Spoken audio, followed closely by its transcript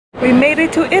We made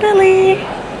it to Italy!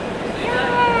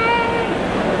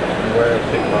 Beware of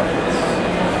pickpockets.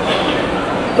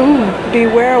 Ooh,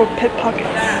 beware of pickpockets.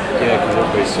 Yeah, because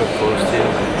everybody's so close to you.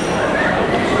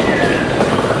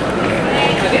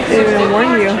 They even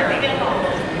warn you.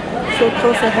 So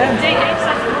close ahead.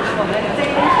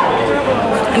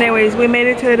 Anyways, we made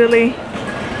it to Italy.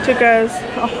 Took us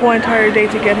a whole entire day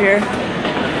to get here.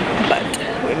 But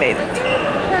we made it.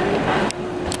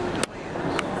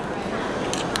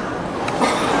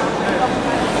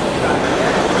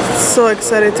 So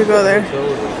excited to go there.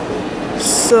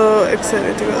 So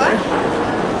excited to go there.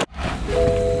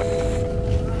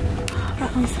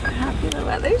 I'm so happy the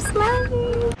weather's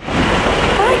smiling.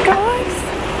 Hi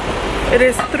guys. It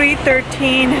is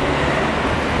 3:13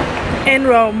 in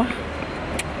Rome.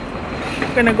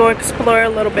 We're gonna go explore a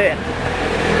little bit.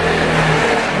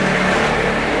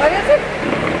 What is it?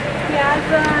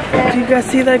 Do you guys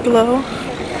see that glow?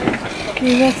 Can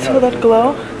you guys see that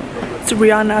glow? It's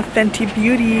Rihanna Fenty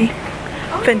Beauty.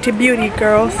 Fenty Beauty,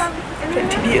 girls.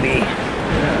 Fenty Beauty.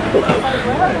 Glow.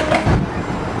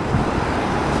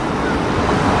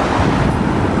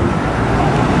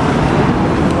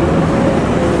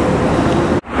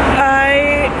 I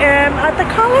am at the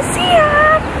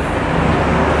Coliseum.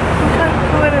 Look how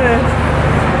cool it is.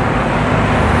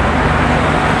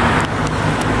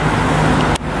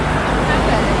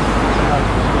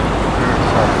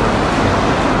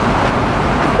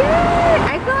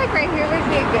 I feel like right here would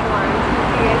be a good one.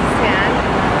 You guys stand.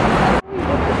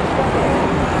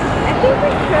 I think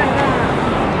we could.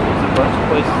 There's a bunch of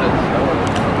places that snow.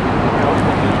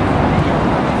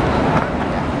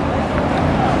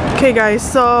 Okay guys,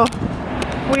 so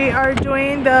we are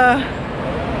doing the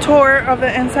tour of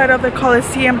the inside of the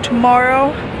Coliseum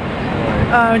tomorrow.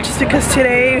 Just because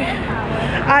today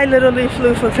I literally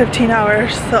flew for 15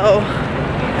 hours, so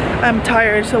I'm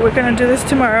tired. So we're gonna do this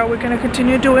tomorrow. We're gonna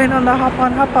continue doing on the hop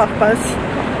on hop off bus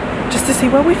just to see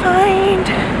what we find.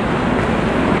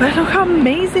 But look how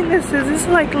amazing this is. This is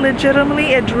like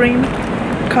legitimately a dream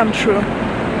come true.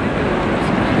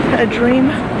 A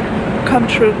dream come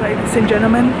true, ladies and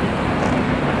gentlemen.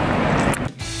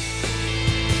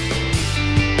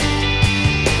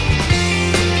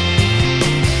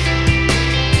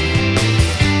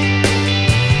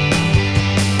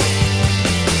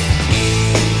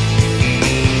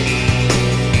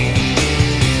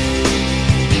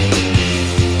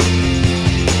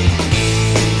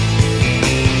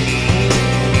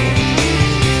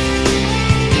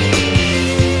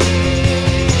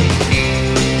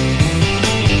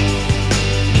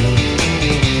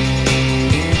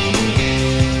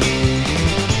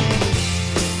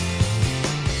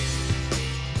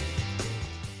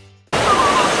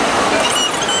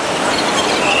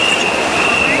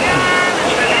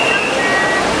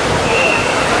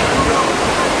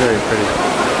 Very pretty.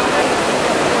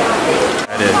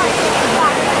 I did.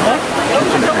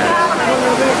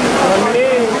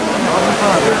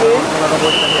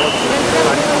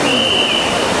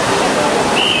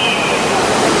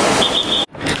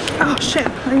 Oh shit,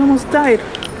 I almost died.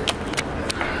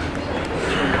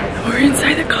 We're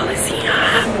inside the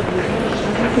Coliseum.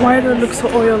 Why do it look so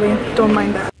oily? Don't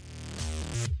mind that.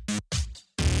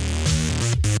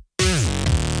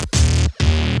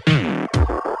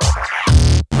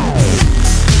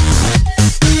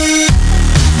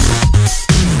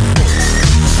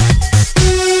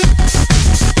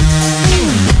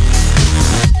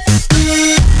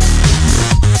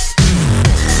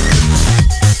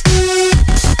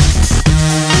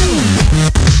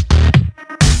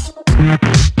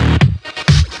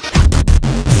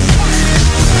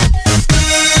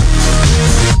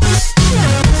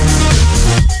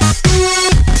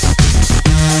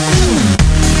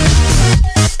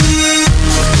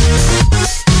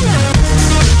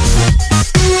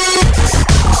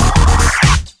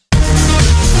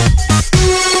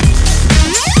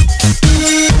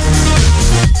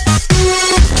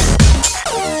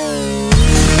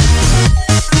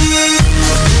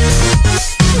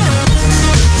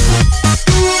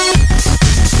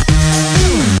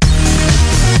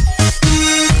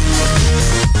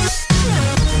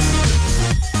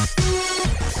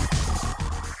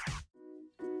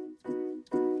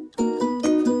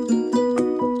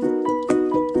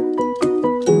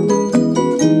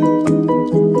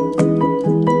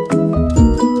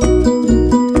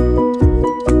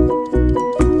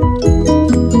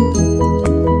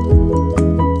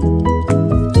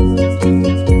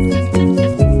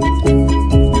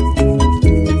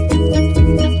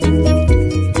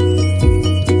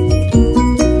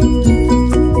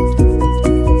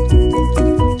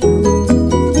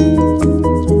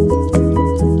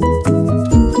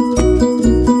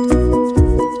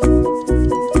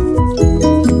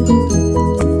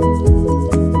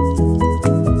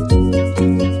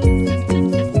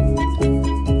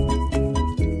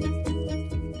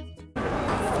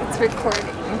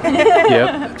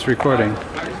 recording.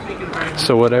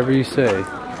 So whatever you say.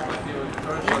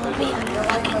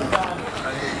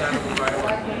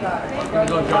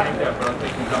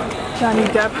 Johnny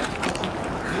Depp.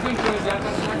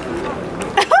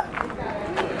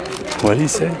 What did he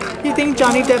say? You think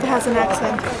Johnny Depp has an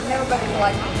accent?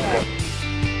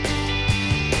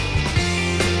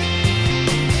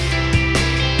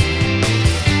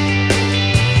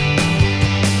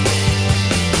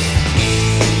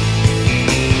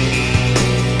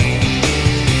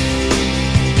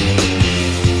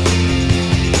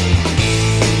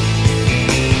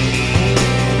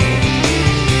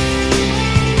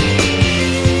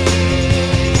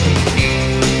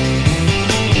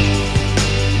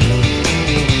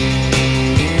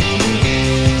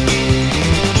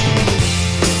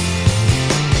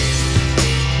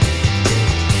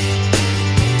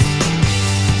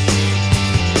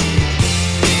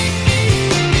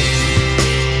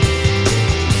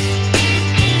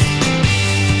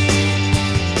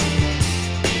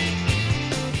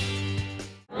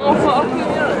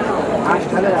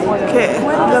 Okay,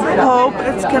 the Pope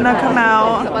is gonna come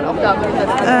out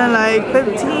in like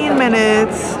 15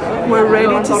 minutes. We're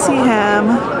ready to see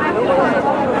him.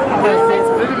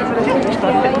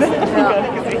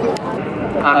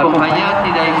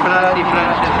 Accompagnati dai frati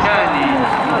francescani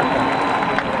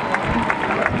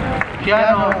che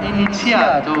hanno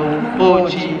iniziato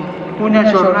oggi una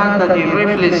giornata di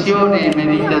riflessione e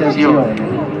meditazione.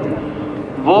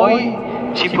 Voi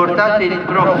ci portate il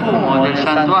profumo del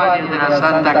santuario della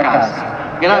Santa Casa.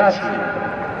 Grazie.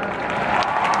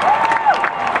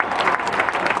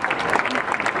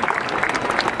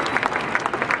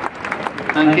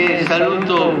 Anche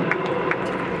saluto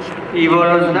i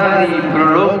volontari in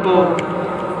prologo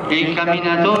e i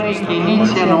camminatori che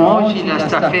iniziano oggi la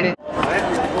staffetta.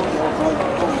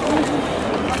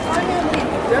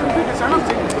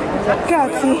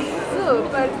 Grazie.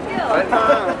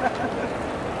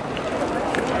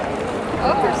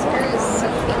 Oh, her skirt is so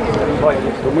cute.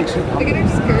 Look at her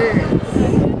skirt.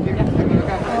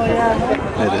 Oh yeah.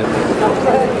 It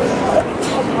is.